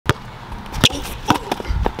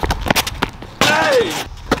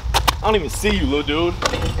I don't even see you, little dude.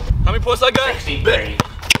 How many points I got? 60. Bet.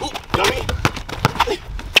 Ooh, dummy.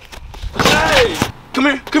 Hey, come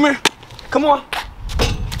here, come here. Come on.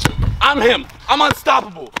 I'm him. I'm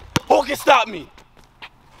unstoppable. Who can stop me?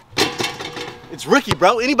 It's Ricky,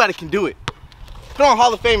 bro. Anybody can do it. Put on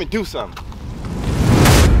Hall of Fame and do something.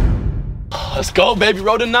 Let's go, baby.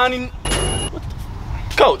 Roll to 90.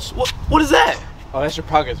 Coach, what is that? Oh, that's your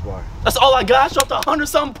progress bar. That's all I got. I dropped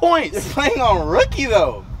 100-something points. You're playing on Rookie,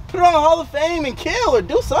 though. Put it on the Hall of Fame and kill or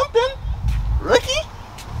do something. Rookie?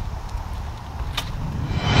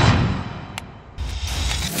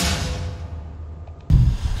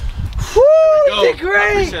 Woo, you did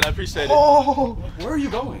great. I appreciate it. Oh, Where are you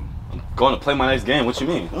going? I'm going to play my next game. What you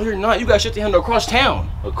mean? No, you're not. You got shit to handle across town.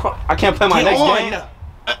 I can't play my Get next on.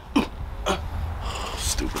 game.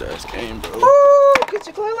 Stupid ass game, bro. Woo, get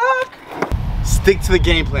your clear lock. Stick to the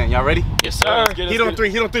game plan. Y'all ready? Yes, sir. Heat on three,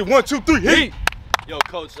 heat on three. 1, 2, 3, heat. Yo,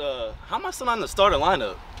 coach, how am I still not in the starter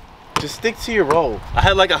lineup? Just stick to your role. I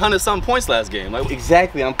had like 100-something points last game. Like,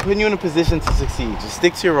 Exactly. I'm putting you in a position to succeed. Just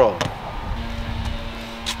stick to your role.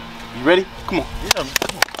 You ready? Come on. yeah, come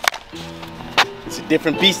on. It's a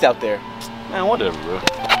different beast out there. Man, whatever, bro.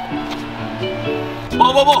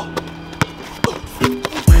 Ball, ball, ball.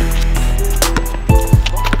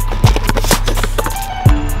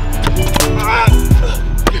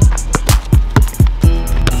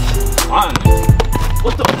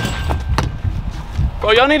 What the?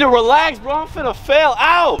 Bro, y'all need to relax, bro. I'm finna fail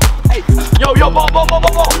out. Hey, yo, ball, ball, ball,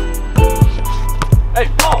 ball, ball. Hey,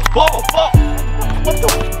 ball, ball, ball. What the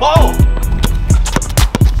ball?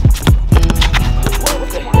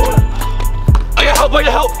 I got help, I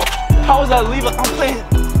got help. How was that leave? I'm playing.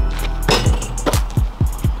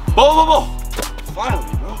 Ball, ball, ball.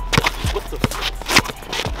 Finally, bro. What the?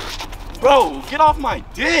 Bro, get off my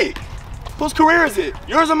dick. Whose career is it?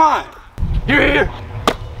 Yours or mine? Here.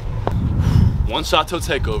 One shot till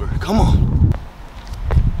takeover. Come on.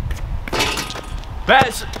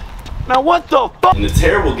 Bad. Now what the fuck? In a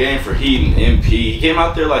terrible game for Heat and MP, he came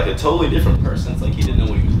out there like a totally different person. It's like he didn't know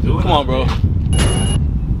what he was doing. Come on, bro.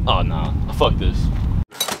 Oh nah. Fuck this.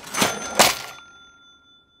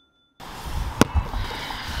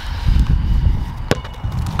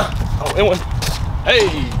 Oh, it was. Hey.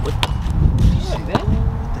 What?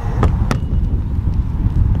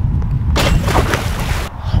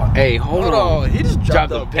 Hey, hold on. He just dropped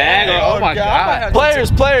the bag. Oh my God.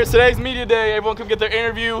 Players, today's media day. Everyone come get their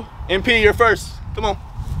interview. MP, you're first. Come on.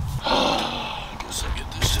 I guess I'll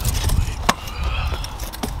get this shit out of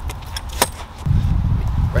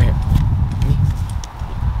the way. Right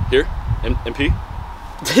Here? MP?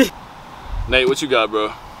 Nate, what you got, bro?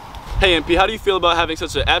 Hey, MP, how do you feel about having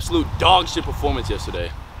such an absolute dog shit performance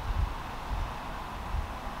yesterday?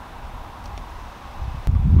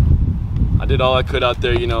 I did all I could out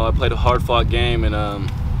there, you know, I played a hard-fought game, and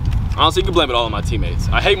honestly, you can blame it all on my teammates.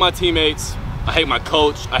 I hate my teammates, I hate my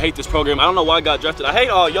coach, I hate this program. I don't know why I got drafted. I hate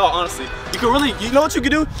all y'all, honestly. You can really, you know what you can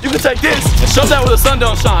do? You can take this and shove that where the sun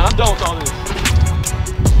don't shine. I'm done with all this.